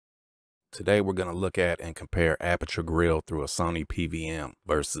Today we're going to look at and compare Aperture Grille through a Sony PVM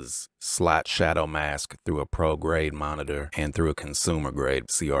versus slot shadow mask through a pro grade monitor and through a consumer grade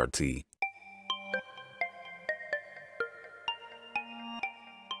CRT.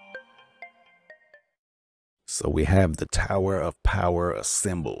 So we have the Tower of Power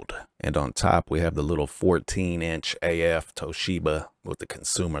assembled, and on top we have the little 14-inch AF Toshiba with the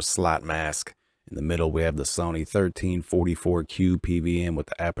consumer slot mask. In the middle, we have the Sony 1344Q PVM with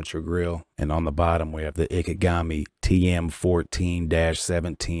the Aperture Grille. And on the bottom, we have the Ikegami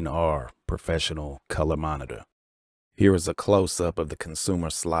TM14-17R professional color monitor. Here is a close-up of the consumer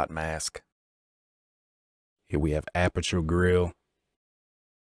slot mask. Here we have Aperture Grille.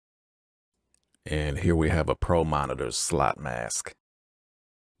 And here we have a Pro Monitor's slot mask.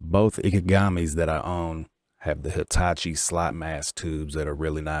 Both Ikegamis that I own have the Hitachi slot mask tubes that are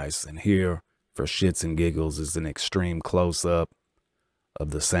really nice. And here, for shits and giggles, is an extreme close-up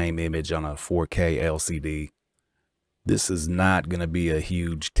of the same image on a 4K LCD. This is not going to be a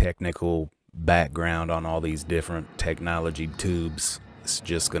huge technical background on all these different technology tubes. It's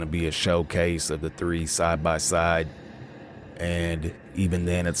just going to be a showcase of the three side by side. And even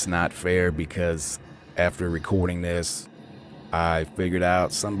then, it's not fair because after recording this, I figured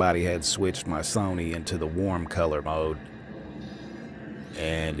out somebody had switched my Sony into the warm color mode.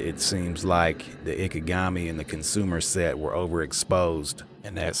 And it seems like the Ikegami and the consumer set were overexposed,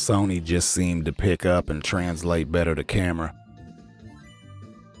 and that Sony just seemed to pick up and translate better to camera.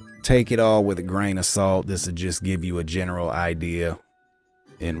 Take it all with a grain of salt. This will just give you a general idea.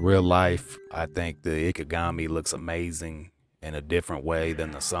 In real life, I think the Ikegami looks amazing in a different way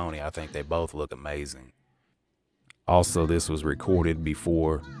than the Sony. I think they both look amazing. Also, this was recorded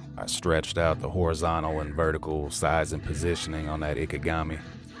before I stretched out the horizontal and vertical size and positioning on that Ikegami.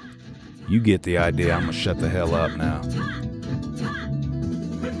 You get the idea. I'm gonna shut the hell up now.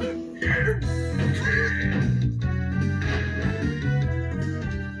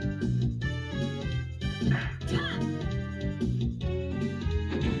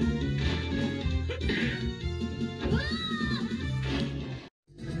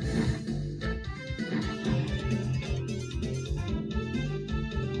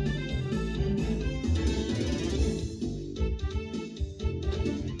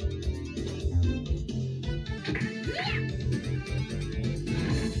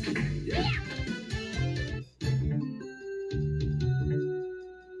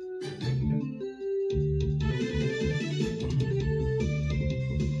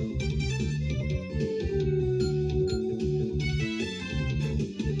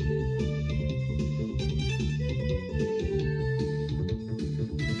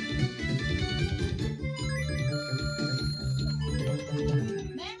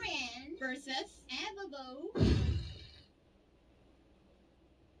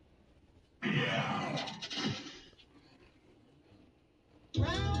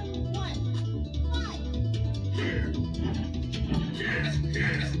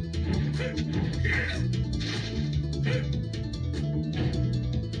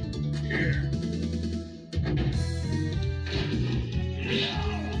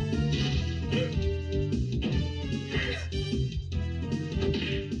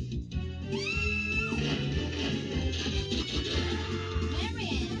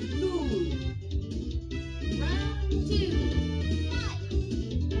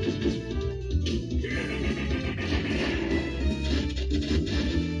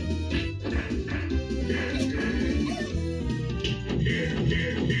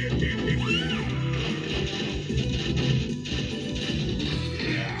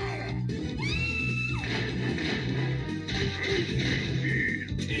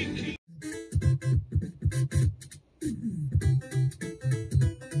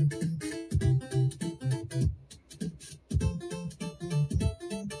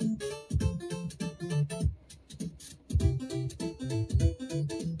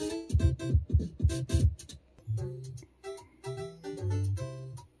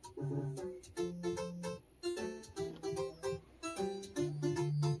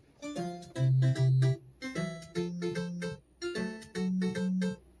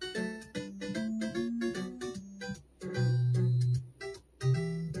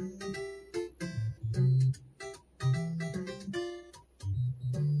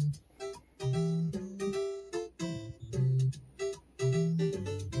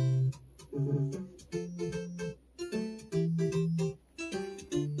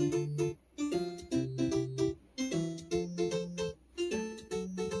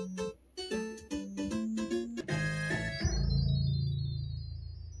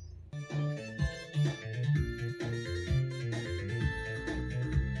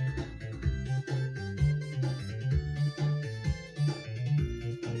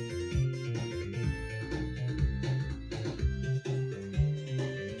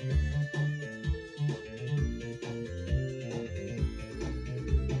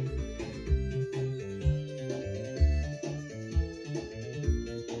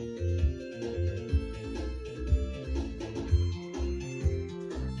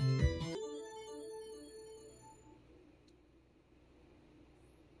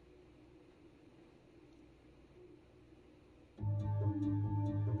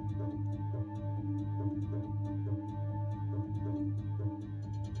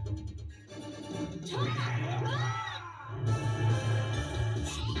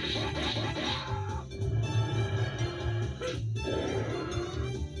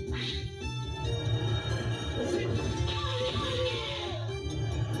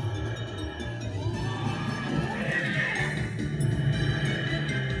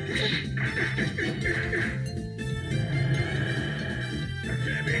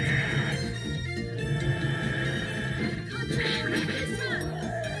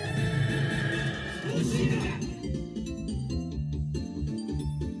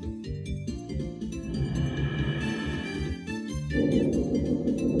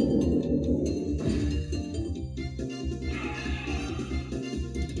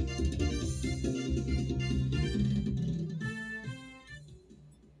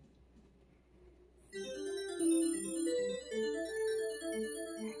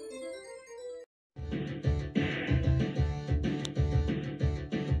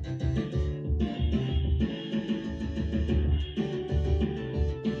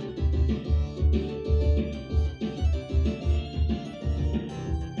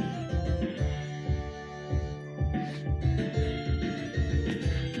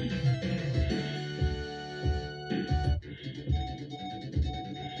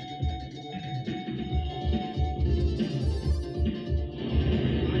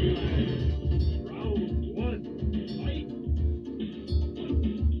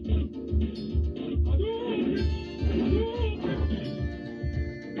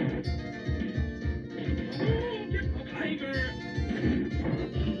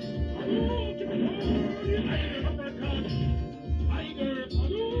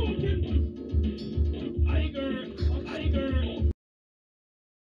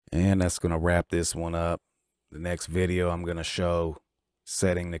 And that's going to wrap this one up. The next video I'm going to show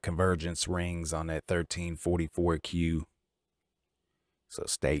setting the convergence rings on that 1344Q. So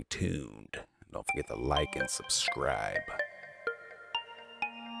stay tuned. Don't forget to like and subscribe.